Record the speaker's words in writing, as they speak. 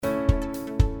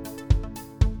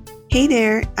Hey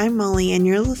there, I'm Molly, and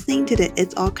you're listening to the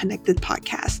It's All Connected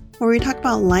podcast, where we talk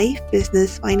about life,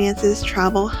 business, finances,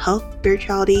 travel, health,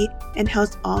 spirituality, and how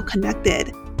it's all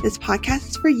connected. This podcast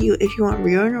is for you if you want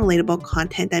real and relatable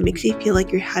content that makes you feel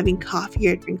like you're having coffee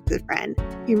or drinks with a friend.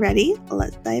 You ready?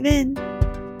 Let's dive in.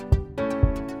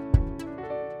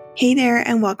 Hey there,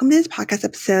 and welcome to this podcast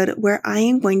episode where I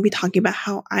am going to be talking about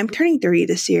how I'm turning 30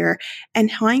 this year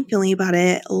and how I'm feeling about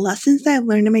it, lessons that I've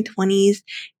learned in my 20s,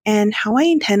 and how I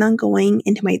intend on going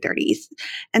into my 30s.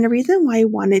 And the reason why I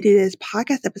want to do this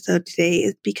podcast episode today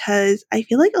is because I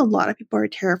feel like a lot of people are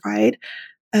terrified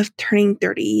of turning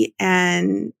 30.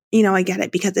 And, I get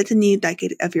it because it's a new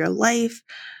decade of your life.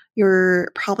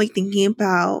 You're probably thinking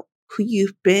about who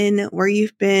you've been, where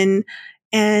you've been,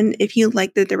 and if you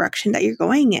like the direction that you're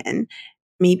going in.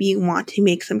 Maybe you want to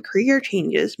make some career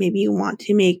changes. Maybe you want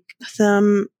to make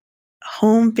some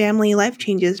home, family, life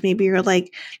changes. Maybe you're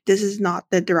like, this is not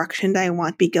the direction that I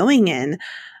want to be going in.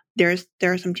 There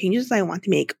are some changes I want to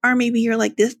make. Or maybe you're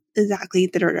like, this is exactly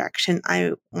the direction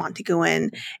I want to go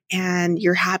in. And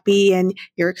you're happy and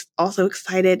you're also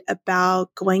excited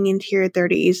about going into your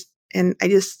 30s. And I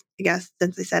guess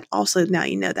since I said also, now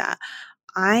you know that.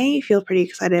 I feel pretty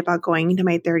excited about going into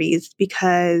my 30s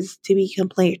because, to be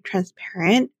completely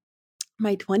transparent,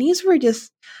 my 20s were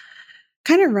just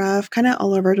kind of rough, kind of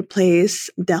all over the place.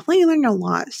 Definitely learned a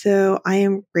lot. So I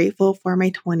am grateful for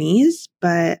my 20s,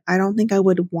 but I don't think I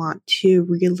would want to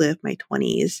relive my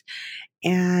 20s.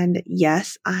 And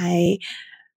yes, I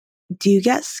do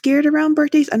get scared around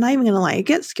birthdays. I'm not even going to lie. I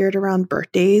get scared around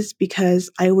birthdays because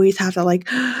I always have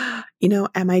to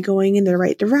am I going in the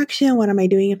right direction? What am I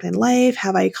doing in my life?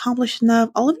 Have I accomplished enough?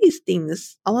 All of these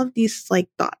things, all of these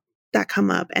thoughts that come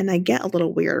up, and I get a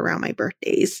little weird around my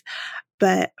birthdays.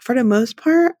 But for the most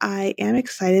part, I am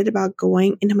excited about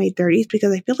going into my 30s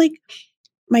because I feel like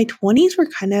my 20s were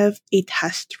kind of a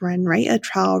test run, right? A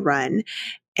trial run.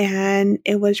 And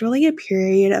it was really a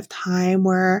period of time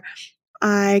where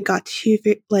I got to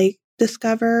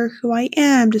discover who I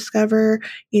am, discover,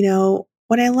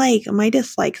 what I like, my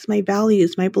dislikes, my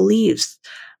values, my beliefs,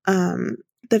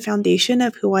 the foundation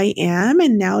of who I am.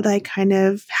 And now that I kind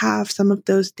of have some of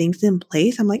those things in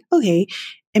place, I'm like, okay,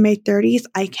 in my 30s,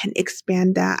 I can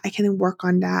expand that. I can work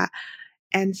on that.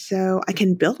 And so I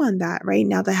can build on that, right?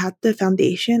 Now that I have the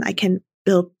foundation, I can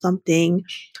build something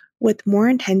with more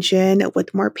intention,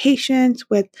 with more patience,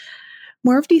 with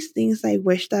more of these things I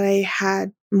wish that I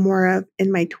had more of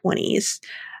in my 20s.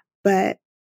 But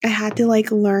I had to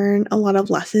learn a lot of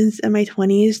lessons in my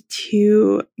 20s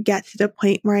to get to the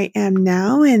point where I am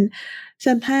now. And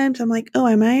sometimes I'm like, oh,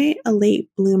 am I a late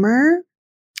bloomer?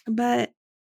 But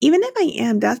even if I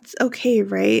am, that's okay,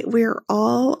 right? We're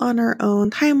all on our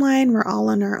own timeline. We're all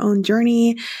on our own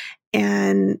journey.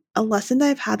 And a lesson that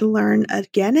I've had to learn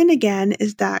again and again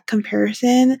is that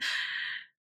comparison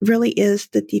really is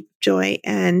the deep joy.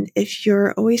 And if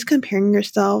you're always comparing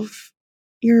yourself,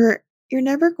 you're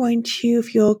never going to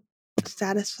feel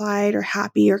satisfied or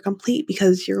happy or complete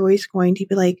because you're always going to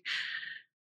be like,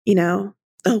 oh,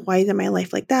 why isn't my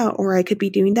life like that? Or I could be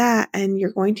doing that. And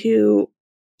you're going to,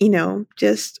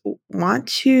 just want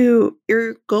to,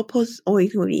 your goalpost is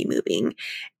always going to be moving.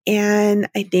 And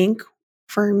I think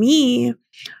for me,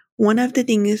 one of the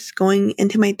things going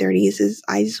into my 30s is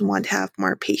I just want to have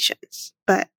more patience.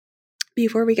 But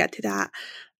before we get to that,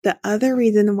 the other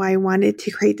reason why I wanted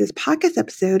to create this podcast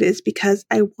episode is because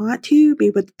I want to be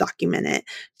able to document it.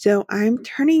 So I'm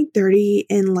turning 30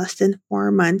 in less than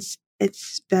 4 months.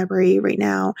 It's February right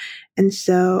now. And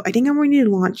so I think I'm going to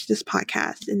launch this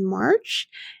podcast in March.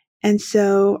 And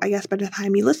so I guess by the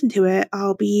time you listen to it,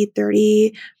 I'll be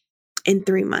 30 in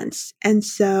 3 months. And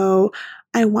so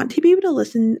I want to be able to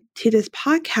listen to this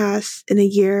podcast in a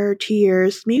year, 2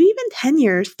 years, maybe even 10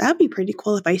 years. That would be pretty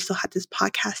cool if I still had this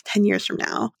podcast 10 years from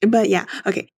now. But yeah,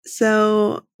 okay.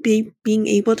 So being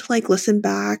able to listen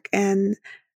back and,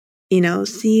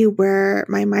 see where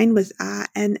my mind was at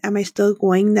and am I still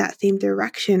going that same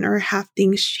direction or have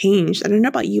things changed? I don't know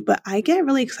about you, but I get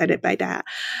really excited by that.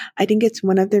 I think it's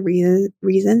one of the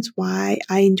reasons why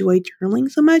I enjoy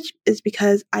journaling so much is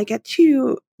because I get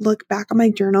to look back on my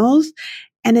journals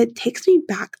and it takes me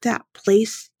back to that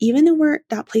place, even where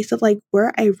that place of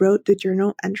where I wrote the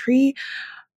journal entry,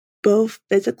 both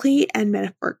physically and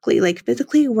metaphorically,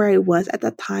 physically where I was at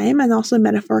that time and also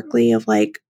metaphorically of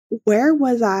where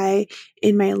was I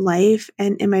in my life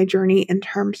and in my journey in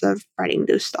terms of writing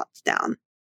those thoughts down.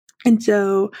 And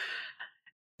so,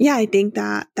 yeah, I think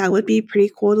that would be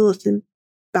pretty cool to listen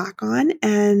back on.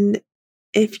 And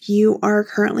if you are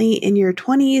currently in your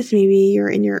 20s, maybe you're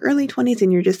in your early 20s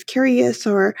and you're just curious,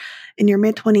 or in your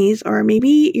mid 20s, or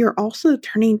maybe you're also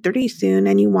turning 30 soon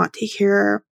and you want to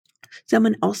hear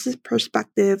someone else's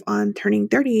perspective on turning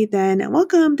 30, then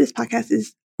welcome. This podcast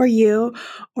is for you.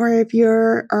 Or if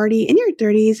you're already in your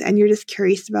 30s and you're just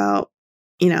curious about,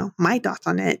 my thoughts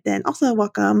on it, then also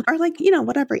welcome. Or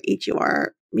whatever age you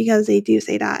are, because they do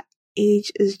say that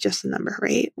age is just a number,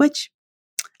 right? Which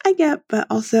I get, but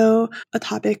also a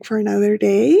topic for another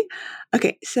day.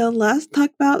 Okay, so let's talk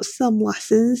about some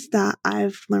lessons that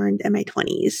I've learned in my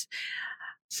 20s.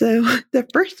 So the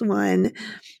first one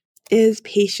is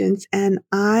patience. And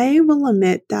I will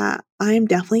admit that I'm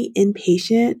definitely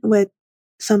impatient with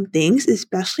some things,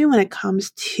 especially when it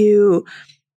comes to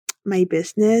my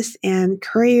business and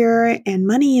career and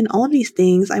money and all of these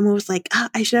things. I'm always like,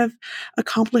 I should have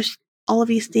accomplished all of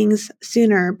these things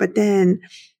sooner. But then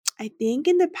I think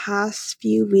in the past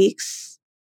few weeks,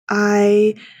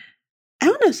 I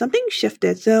don't know, something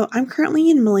shifted. So I'm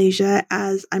currently in Malaysia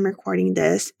as I'm recording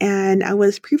this, and I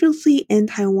was previously in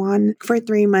Taiwan for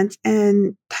 3 months,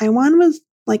 and Taiwan was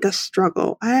like a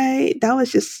struggle. I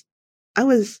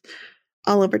was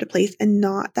all over the place and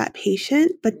not that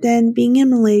patient. But then being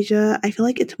in Malaysia, I feel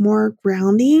like it's more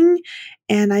grounding,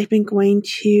 and I've been going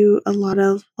to a lot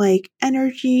of like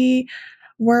energy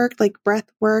work, like breath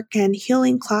work and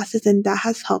healing classes, and that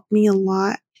has helped me a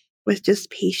lot with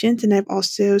just patience. And I've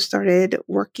also started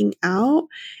working out,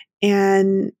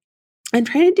 and I'm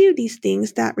trying to do these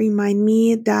things that remind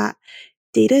me that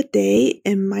day to day,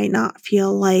 it might not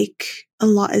feel like a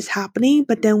lot is happening,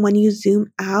 but then when you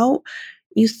zoom out,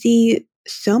 you see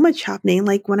so much happening.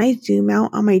 Like when I zoom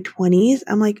out on my 20s,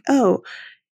 I'm like, oh,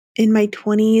 in my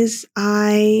 20s,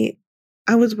 I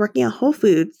was working at Whole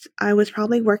Foods. I was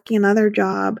probably working another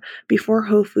job before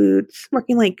Whole Foods,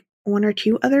 working like one or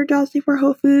two other jobs before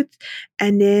Whole Foods.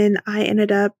 And then I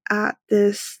ended up at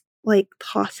this like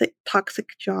toxic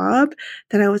job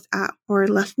that I was at for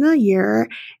less than a year.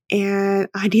 And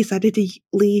I decided to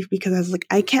leave because I was like,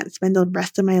 I can't spend the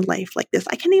rest of my life like this.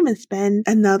 I can't even spend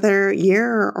another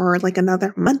year or like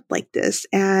another month like this.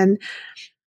 And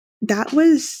that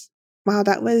was, wow,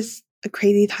 that was a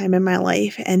crazy time in my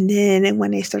life. And then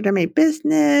when I started my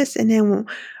business, and then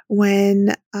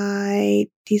when I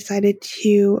decided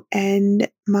to end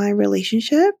my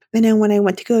relationship, and then when I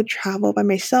went to go travel by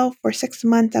myself for 6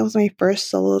 months, that was my first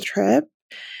solo trip.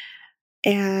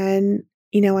 And,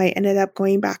 I ended up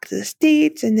going back to the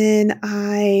States, and then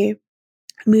I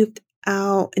moved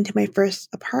out into my first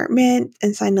apartment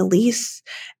and signed a lease.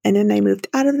 And then I moved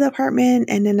out of the apartment,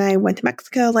 and then I went to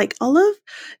Mexico. Like all of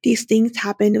these things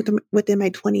happened within my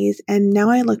 20s. And now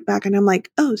I look back and I'm like,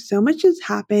 oh, so much has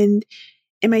happened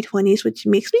in my 20s, which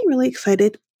makes me really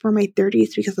excited for my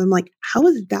 30s, because I'm like, how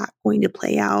is that going to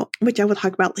play out? Which I will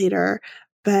talk about later.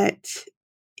 But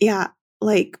yeah,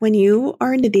 like when you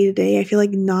are in the day to day, you feel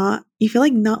like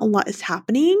not a lot is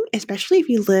happening, especially if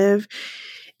you live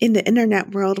in the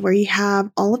internet world where you have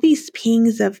all of these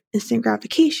pings of instant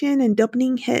gratification and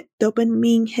dopamine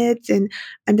hits. And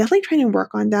I'm definitely trying to work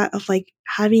on that, of like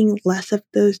having less of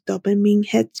those dopamine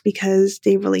hits, because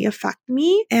they really affect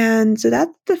me. And so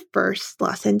that's the first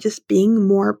lesson, just being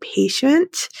more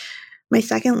patient. My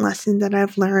second lesson that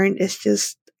I've learned is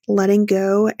just letting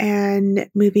go and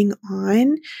moving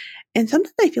on. And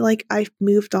sometimes I feel like I've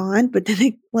moved on, but then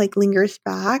it like lingers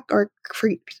back or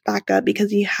creeps back up,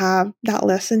 because you have that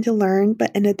lesson to learn,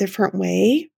 but in a different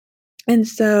way. And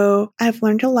so I've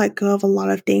learned to let go of a lot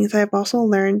of things. I've also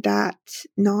learned that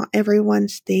not everyone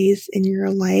stays in your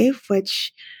life,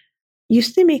 which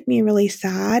used to make me really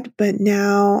sad. But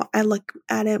now I look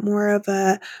at it more of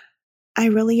I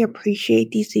really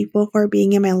appreciate these people for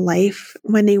being in my life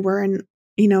when they were. And,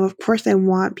 of course, I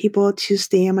want people to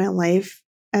stay in my life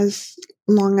as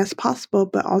long as possible,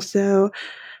 but also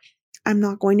I'm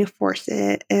not going to force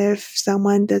it. If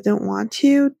someone doesn't want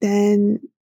to, then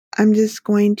I'm just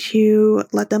going to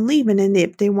let them leave. And then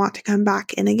if they want to come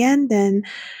back in again, then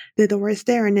the door is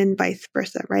there, and then vice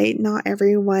versa, right? Not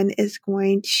everyone is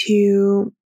going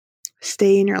to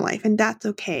stay in your life, and that's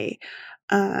okay.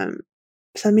 Um,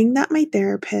 Something that my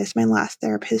last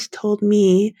therapist told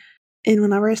me in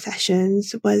one of our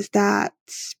sessions was that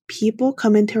people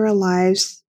come into our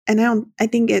lives, and I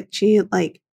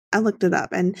looked it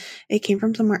up and it came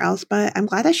from somewhere else, but I'm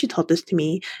glad that she told this to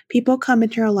me. People come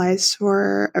into our lives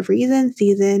for a reason,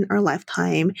 season, or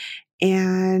lifetime.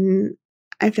 And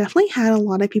I've definitely had a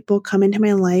lot of people come into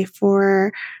my life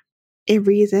for a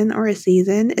reason or a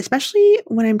season, especially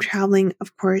when I'm traveling,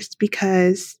 of course,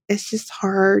 because it's just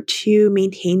hard to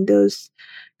maintain those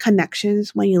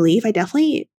connections when you leave. I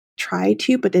definitely try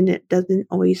to, but then it doesn't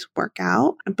always work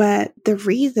out. But the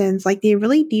reasons, like they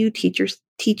really do teach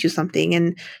you something.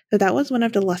 And so that was one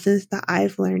of the lessons that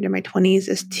I've learned in my 20s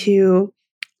is to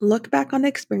look back on the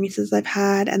experiences I've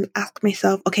had and ask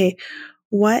myself, okay,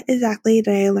 what exactly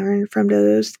did I learn from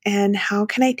those? And how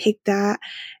can I take that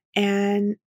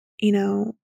and, you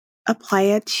know, apply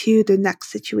it to the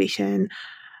next situation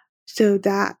so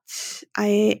that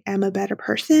I am a better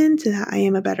person, so that I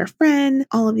am a better friend,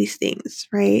 all of these things,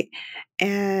 right?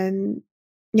 And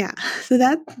yeah, so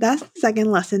that's the second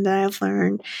lesson that I've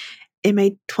learned in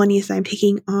my 20s I'm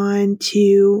taking on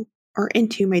to or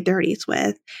into my 30s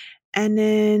with. And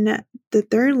then the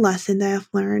third lesson that I've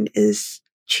learned is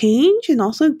change and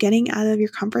also getting out of your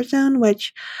comfort zone,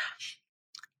 which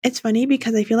it's funny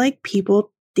because I feel like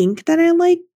people think that I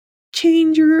like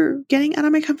change or getting out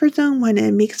of my comfort zone when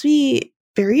it makes me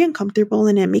very uncomfortable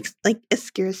and it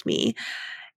scares me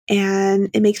and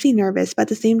it makes me nervous. But at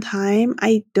the same time,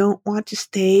 I don't want to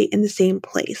stay in the same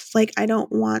place. Like, I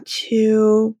don't want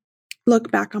to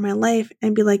look back on my life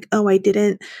and be like, oh, I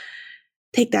didn't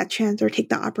take that chance or take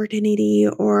the opportunity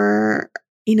or,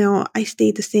 I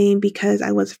stayed the same because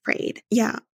I was afraid.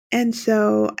 Yeah. And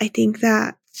so I think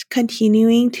that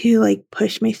continuing to like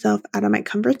push myself out of my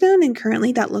comfort zone. And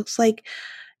currently that looks like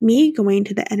me going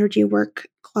to the energy work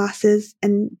classes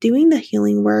and doing the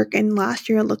healing work. And last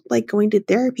year it looked like going to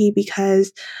therapy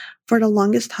because for the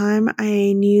longest time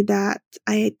I knew that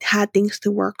I had things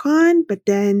to work on, but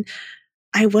then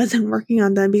I wasn't working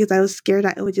on them because I was scared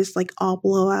that it would just like all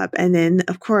blow up. And then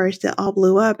of course it all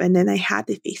blew up and then I had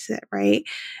to face it. Right.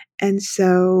 And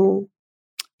so,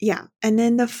 yeah. And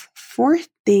then the fourth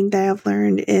thing that I've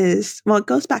learned is, well, it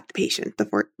goes back to patience.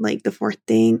 The fourth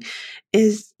thing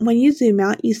is when you zoom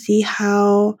out, you see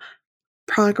how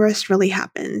progress really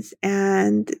happens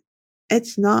and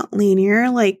it's not linear.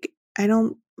 Like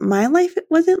my life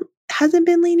hasn't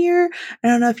been linear. I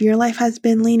don't know if your life has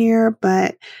been linear,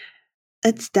 but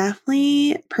it's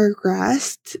definitely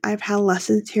progressed. I've had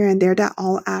lessons here and there that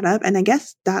all add up. And I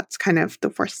guess that's kind of the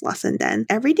first lesson then.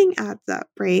 Everything adds up,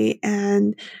 right?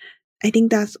 And I think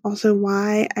that's also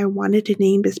why I wanted to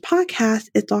name this podcast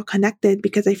It's All Connected,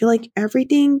 because I feel like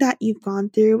everything that you've gone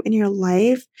through in your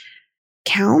life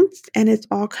counts and it's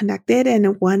all connected.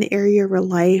 And one area of your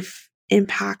life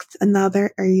impacts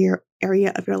another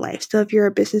area of your life. So if you're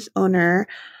a business owner,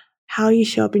 how you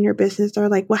show up in your business or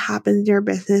like what happens in your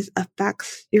business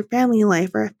affects your family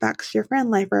life or affects your friend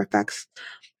life or affects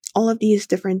all of these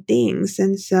different things.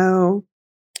 And so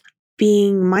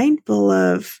being mindful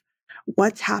of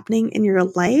what's happening in your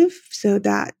life so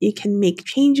that you can make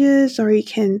changes or you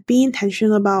can be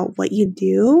intentional about what you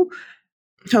do.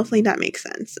 Hopefully that makes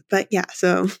sense. But yeah,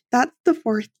 so that's the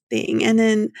fourth thing. And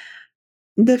then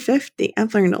the fifth thing,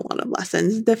 I've learned a lot of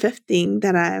lessons. The fifth thing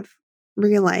that I've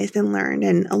realized and learned,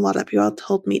 and a lot of people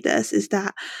told me this, is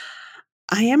that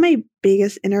I am my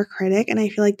biggest inner critic. And I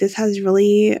feel like this has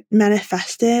really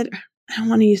manifested. I don't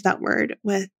want to use that word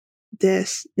with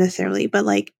this necessarily, but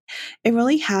like it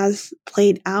really has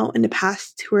played out in the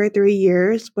past 2 or 3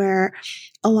 years where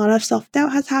a lot of self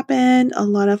doubt has happened, a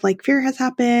lot of like fear has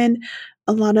happened,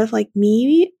 a lot of like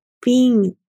me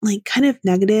being like kind of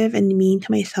negative and mean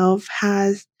to myself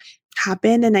has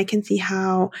happened. And I can see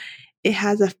how it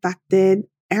has affected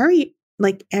every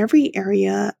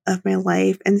area of my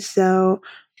life. And so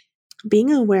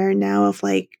being aware now of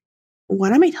like,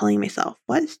 what am I telling myself?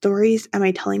 What stories am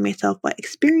I telling myself? What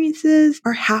experiences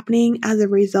are happening as a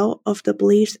result of the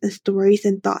beliefs and stories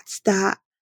and thoughts that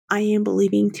I am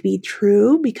believing to be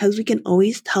true? Because we can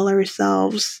always tell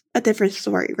ourselves a different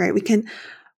story, right?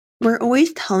 We're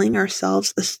always telling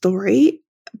ourselves a story,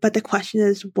 but the question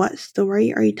is, what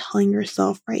story are you telling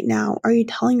yourself right now? Are you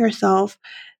telling yourself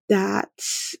that,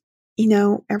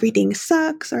 everything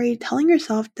sucks? Are you telling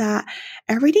yourself that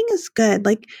everything is good?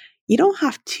 Like, you don't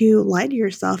have to lie to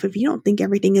yourself if you don't think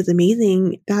everything is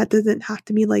amazing. That doesn't have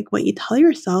to be like what you tell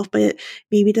yourself, but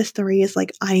maybe the story is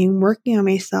like, I am working on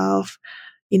myself.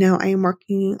 I am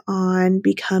working on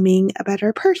becoming a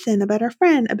better person, a better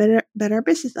friend, a better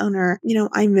business owner.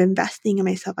 I'm investing in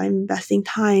myself. I'm investing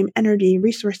time, energy,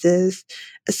 resources,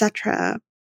 etc.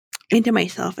 into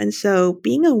myself. And so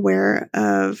being aware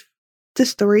of the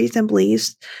stories and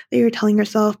beliefs that you're telling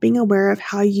yourself, being aware of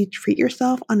how you treat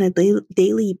yourself on a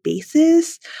daily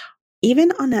basis,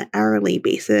 even on an hourly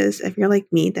basis. If you're like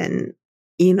me, then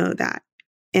you know that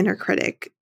inner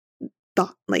critic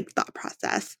thought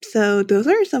process. So those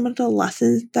are some of the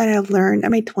lessons that I've learned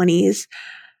in my 20s.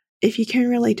 If you can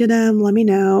relate to them, let me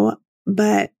know.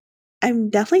 But I'm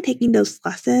definitely taking those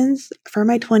lessons for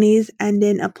my 20s and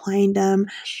then applying them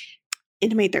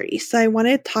into my 30s. So I want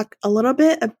to talk a little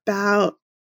bit about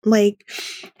like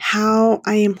how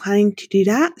I am planning to do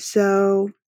that. So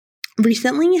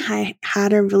recently I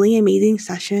had a really amazing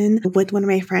session with one of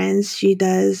my friends. She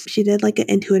did like an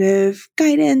intuitive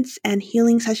guidance and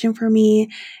healing session for me.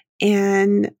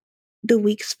 And the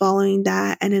weeks following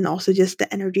that, and then also just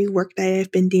the energy work that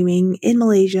I've been doing in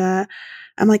Malaysia,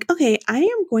 I'm like, okay, I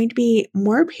am going to be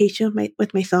more patient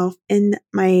with myself in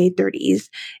my 30s.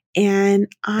 And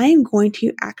I'm going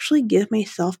to actually give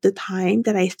myself the time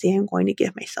that I say I'm going to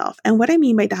give myself. And what I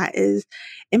mean by that is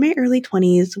in my early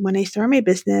 20s, when I started my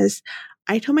business,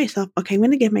 I told myself, okay, I'm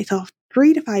going to give myself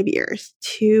 3 to 5 years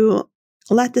to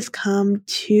let this come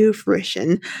to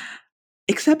fruition.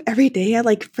 Except every day I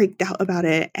like freaked out about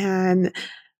it. And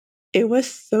it was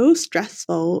so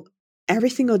stressful every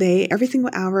single day, every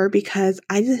single hour, because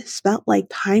I just felt like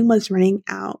time was running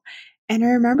out. And I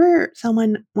remember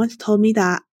someone once told me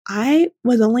that I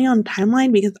was only on a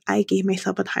timeline because I gave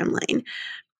myself a timeline.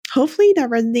 Hopefully that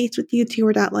resonates with you too,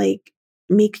 or that like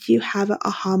makes you have an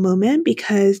aha moment,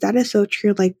 because that is so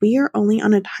true. Like we are only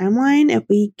on a timeline if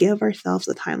we give ourselves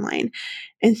a timeline.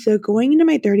 And so going into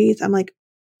my 30s, I'm like,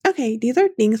 okay, these are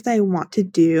things that I want to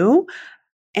do.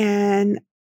 And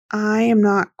I am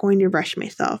not going to rush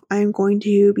myself. I'm going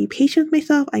to be patient with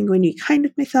myself. I'm going to be kind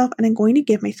with myself. And I'm going to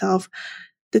give myself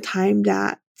the time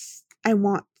that I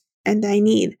want and I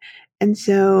need. And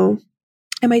so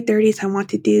in my 30s, I want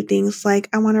to do things like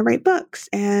I want to write books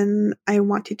and I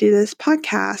want to do this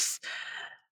podcast.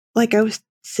 Like I was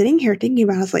sitting here thinking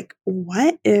about, I was like,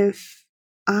 what if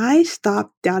I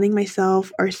stop doubting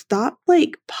myself or stop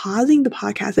like pausing the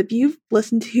podcast? If you've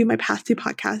listened to my past 2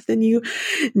 podcasts, then you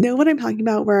know what I'm talking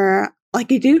about, where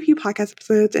like I do a few podcast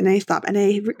episodes and I stop and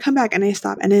I come back and I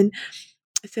stop. And then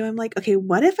so I'm like, okay,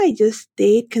 what if I just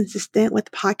stayed consistent with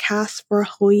podcasts for a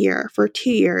whole year, for 2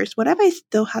 years? What if I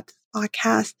still had this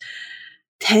podcast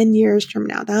 10 years from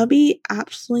now? That would be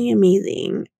absolutely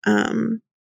amazing.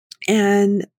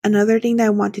 And another thing that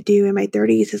I want to do in my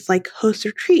 30s is like host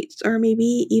retreats, or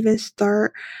maybe even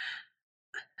start.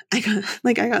 I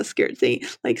got scared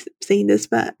saying this,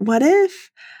 but what if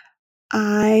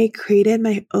I created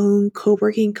my own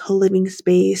co-working, co-living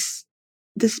space,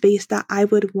 the space that I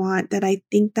would want, that I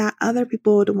think that other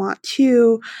people would want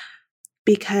too,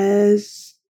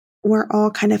 because we're all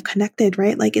kind of connected,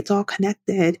 right? Like it's all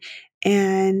connected.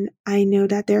 And I know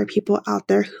that there are people out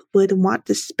there who would want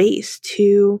the space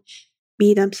to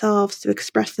be themselves, to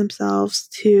express themselves,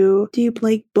 to do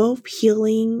like both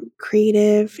healing,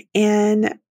 creative,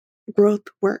 and growth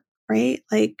work, right?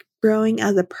 Like growing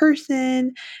as a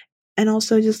person and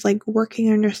also just like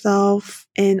working on yourself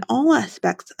in all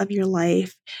aspects of your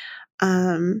life.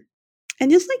 And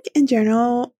just like in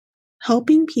general,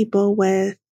 helping people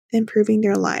with improving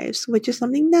their lives, which is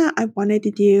something that I wanted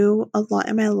to do a lot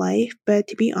in my life. But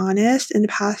to be honest, in the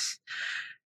past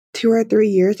 2 or 3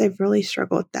 years, I've really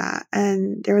struggled with that.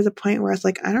 And there was a point where I was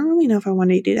like, I don't really know if I want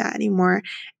to do that anymore.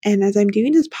 And as I'm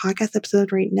doing this podcast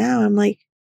episode right now, I'm like,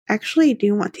 actually, I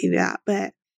do want to do that.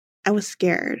 But I was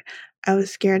scared. I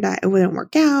was scared that it wouldn't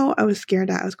work out. I was scared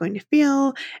that I was going to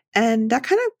fail. And that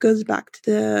kind of goes back to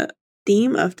the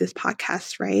theme of this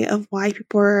podcast, right? Of why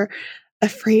people are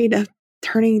afraid of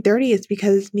turning 30 is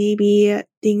because maybe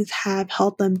things have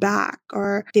held them back,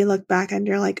 or they look back and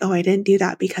they're like, oh, I didn't do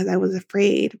that because I was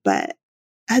afraid. But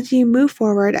as you move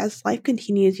forward, as life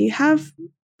continues, you have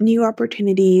new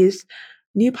opportunities,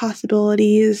 new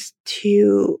possibilities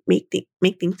to make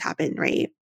things happen,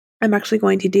 right? I'm actually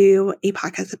going to do a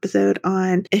podcast episode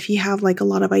on, if you have like a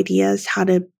lot of ideas, how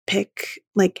to pick,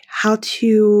 like how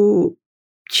to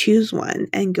choose one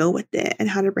and go with it and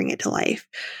how to bring it to life.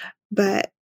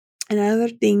 But another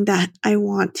thing that I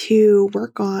want to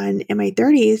work on in my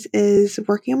 30s is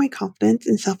working on my confidence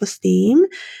and self-esteem,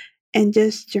 and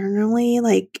just generally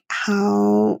like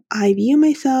how I view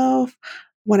myself,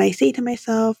 what I say to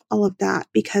myself, all of that,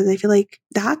 because I feel like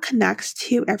that connects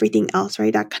to everything else,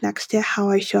 right? That connects to how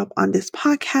I show up on this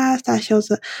podcast.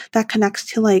 That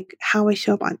connects to like how I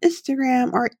show up on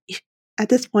Instagram, or at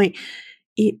this point,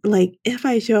 like if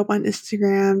I show up on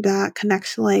Instagram, that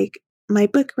connects to like my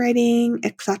book writing,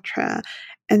 etc.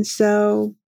 And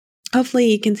so hopefully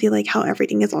you can see like how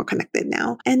everything is all connected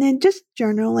now. And then just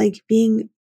journal, like being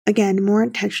again more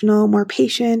intentional, more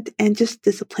patient, and just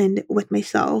disciplined with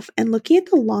myself, and looking at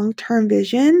the long-term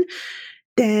vision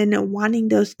than wanting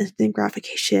those instant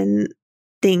gratification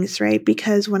things, right?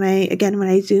 Because when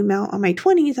I zoom out on my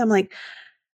 20s, I'm like,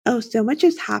 oh, so much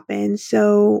has happened.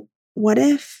 So what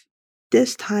if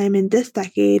this time in this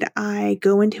decade, I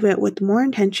go into it with more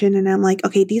intention and I'm like,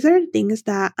 okay, these are the things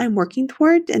that I'm working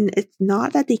towards. And it's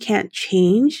not that they can't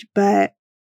change, but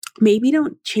maybe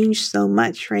don't change so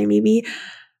much, right? Maybe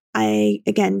I,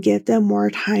 again, give them more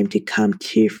time to come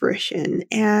to fruition.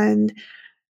 And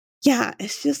yeah,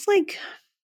 it's just like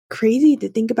crazy to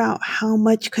think about how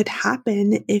much could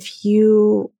happen if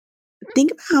you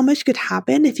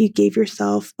gave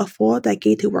yourself a full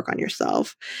decade to work on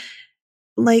yourself.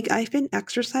 Like, I've been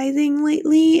exercising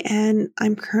lately and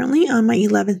I'm currently on my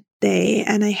 11th day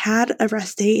and I had a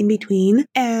rest day in between.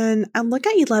 And I look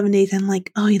at 11 days and I'm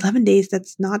like, oh, 11 days,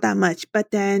 that's not that much.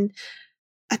 But then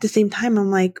at the same time, I'm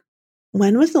like,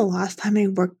 when was the last time I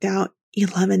worked out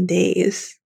 11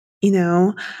 days? You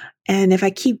know? And if I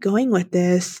keep going with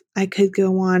this, I could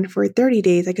go on for 30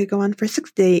 days. I could go on for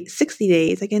 60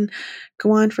 days. I can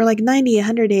go on for like 90,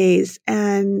 100 days.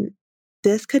 And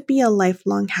this could be a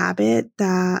lifelong habit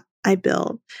that I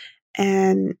build.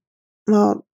 And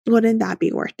well, wouldn't that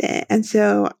be worth it? And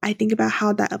so I think about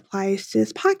how that applies to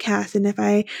this podcast. And if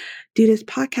I do this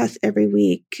podcast every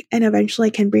week and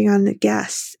eventually can bring on the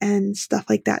guests and stuff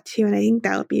like that too. And I think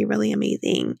that would be really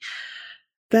amazing.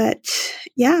 But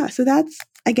yeah, so that's,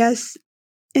 I guess,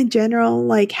 in general,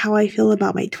 like how I feel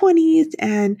about my 20s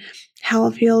and how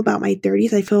I feel about my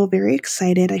 30s. I feel very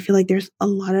excited. I feel like there's a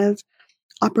lot of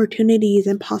opportunities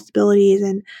and possibilities.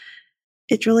 And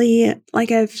it's really,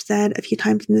 like I've said a few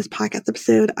times in this podcast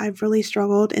episode, I've really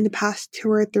struggled in the past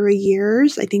 2 or 3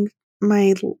 years. I think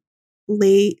my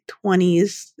late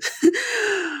 20s,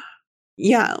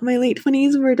 my late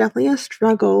 20s were definitely a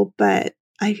struggle, but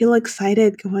I feel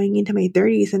excited going into my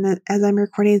 30s. And as I'm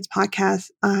recording this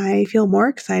podcast, I feel more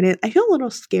excited. I feel a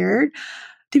little scared,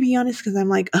 to be honest, because I'm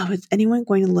like, oh, is anyone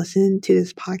going to listen to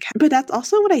this podcast? But that's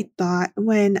also what I thought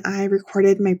when I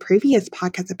recorded my previous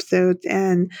podcast episodes.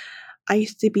 And I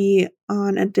used to be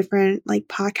on a different like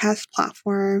podcast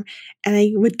platform, and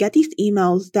I would get these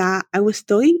emails that I was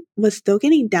still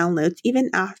getting downloads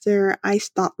even after I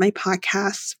stopped my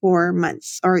podcasts for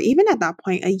months, or even at that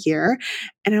point a year.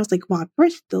 And I was like, wow, people are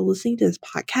still listening to this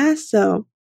podcast. So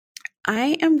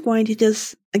I am going to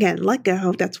just, again, let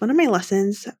go. That's one of my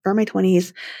lessons for my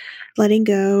 20s. Letting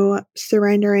go,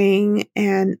 surrendering,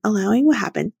 and allowing what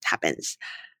happens.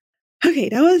 Okay,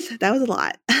 that was a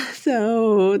lot.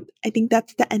 So I think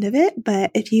that's the end of it.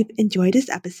 But if you've enjoyed this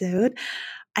episode,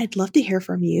 I'd love to hear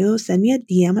from you. Send me a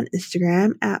DM on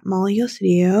Instagram at Molly Hill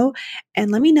Studio and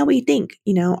let me know what you think.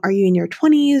 You know, are you in your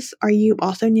 20s? Are you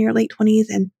also in your late 20s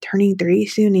and turning 30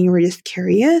 soon and you were just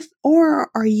curious? Or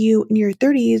are you in your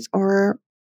 30s or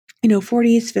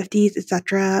 40s, 50s,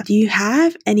 etc. Do you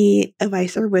have any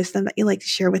advice or wisdom that you'd like to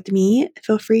share with me?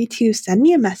 Feel free to send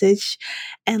me a message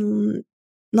and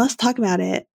let's talk about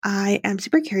it. I am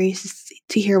super curious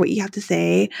to hear what you have to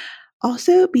say.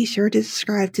 Also, be sure to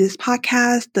subscribe to this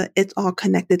podcast, the It's All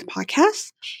Connected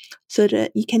podcast, so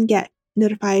that you can get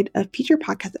notified of future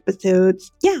podcast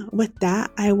episodes. Yeah, with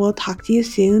that, I will talk to you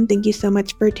soon. Thank you so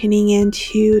much for tuning in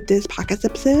to this podcast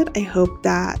episode. I hope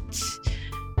that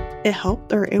it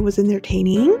helped or it was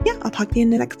entertaining. Yeah, I'll talk to you in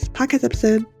the next podcast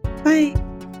episode. Bye.